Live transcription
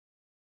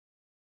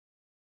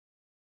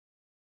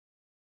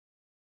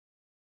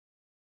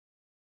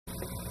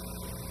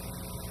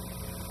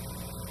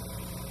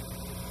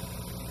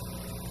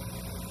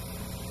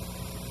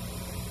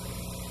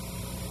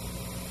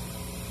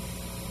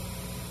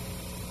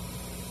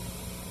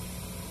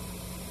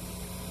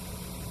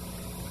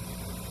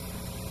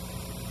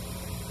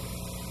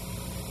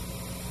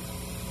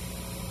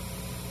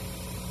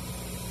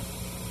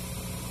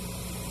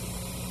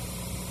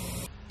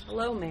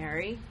Hello,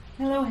 Mary.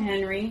 Hello,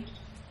 Henry.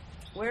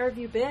 Where have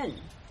you been?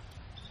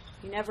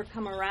 You never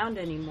come around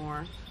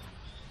anymore.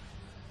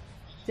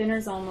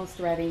 Dinner's almost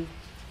ready.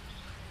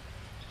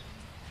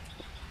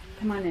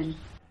 Come on in.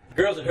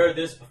 Girls had heard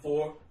this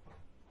before.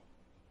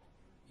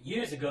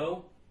 Years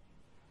ago,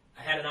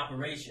 I had an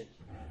operation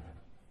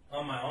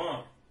on my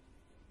arm,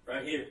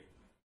 right here.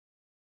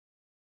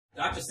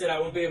 Doctor said I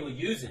wouldn't be able to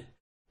use it.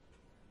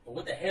 But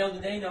what the hell do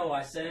they know,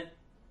 I said.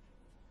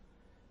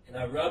 And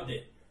I rubbed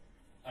it.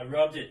 I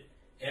rubbed it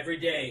every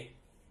day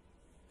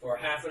for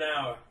half an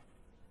hour.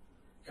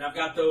 And I've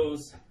got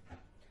those,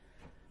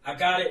 I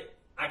got it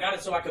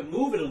so I could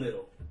move it a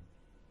little.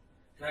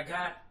 And I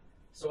got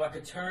so I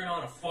could turn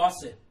on a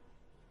faucet.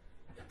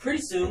 And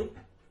pretty soon,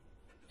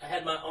 I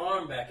had my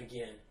arm back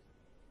again.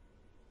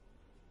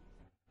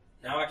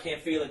 Now I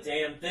can't feel a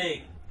damn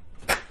thing.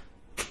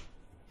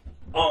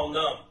 All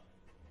numb.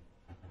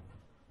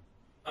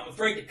 I'm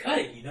afraid to cut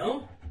it, you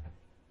know?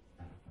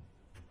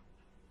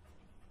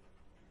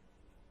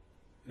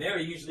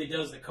 Mary usually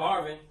does the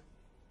carving.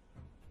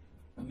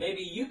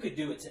 Maybe you could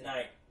do it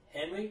tonight,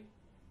 Henry.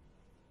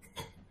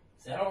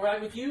 Is that all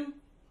right with you?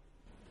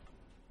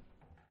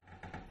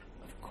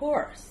 Of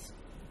course.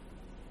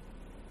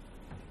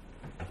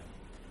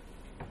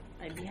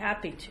 I'd be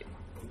happy to.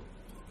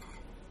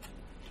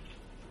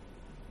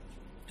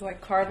 Do I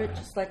carve it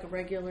just like a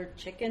regular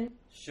chicken?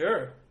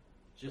 Sure.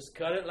 Just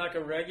cut it like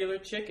a regular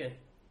chicken.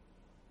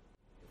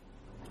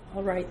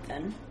 All right,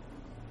 then.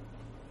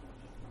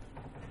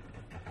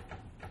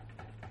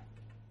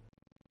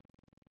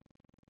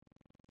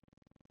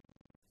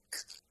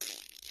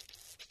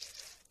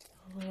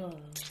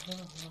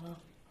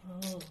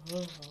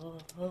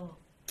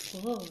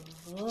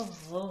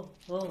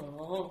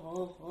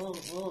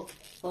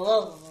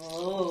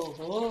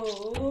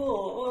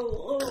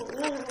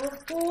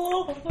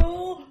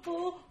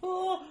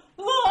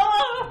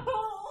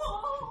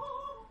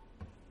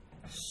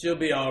 She'll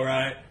be all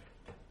right.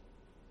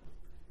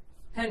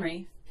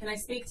 Henry, can I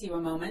speak to you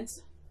a moment?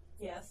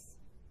 Yes.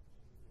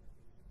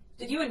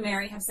 Did you and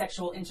Mary have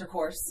sexual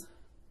intercourse?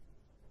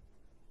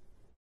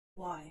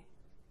 Why?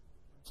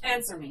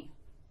 Answer me.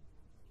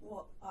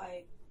 Well,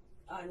 I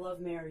love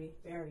Mary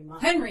very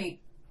much.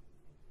 Henry!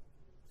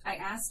 I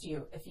asked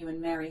you if you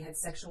and Mary had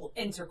sexual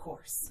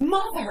intercourse.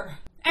 Mother!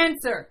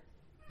 Answer!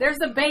 There's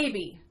a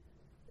baby.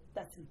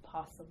 That's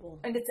impossible.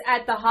 And it's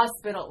at the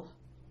hospital.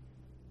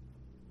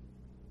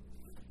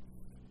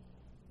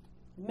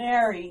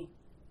 Mary!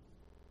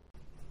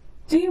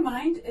 Do you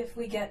mind if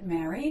we get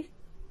married?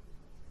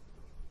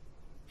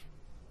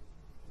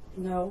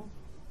 No.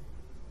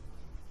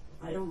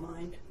 I don't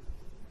mind.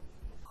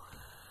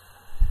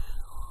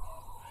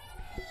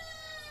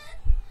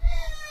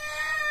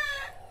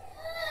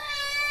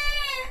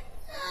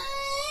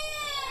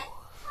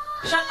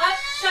 Shut up!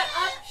 Shut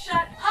up!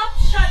 Shut up!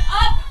 Shut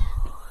up!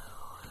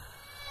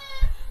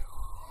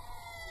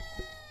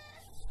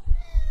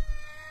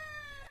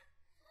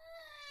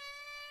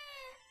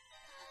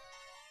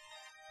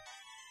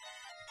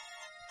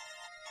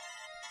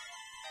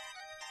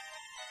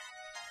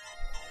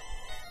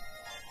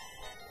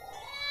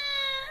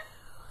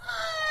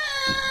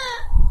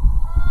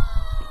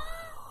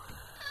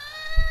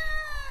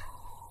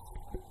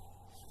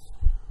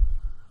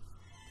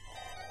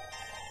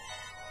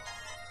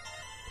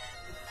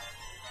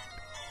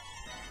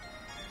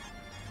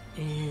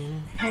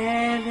 In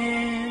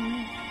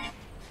heaven,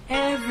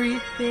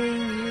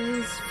 everything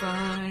is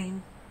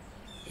fine.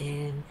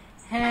 In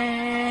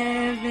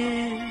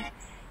heaven,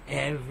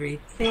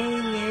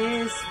 everything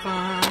is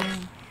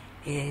fine.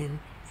 In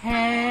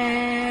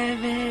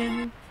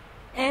heaven,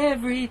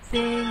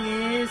 everything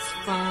is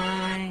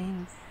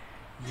fine.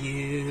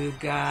 You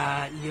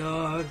got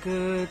your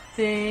good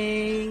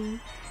thing,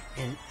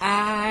 and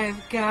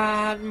I've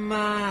got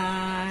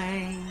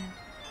mine.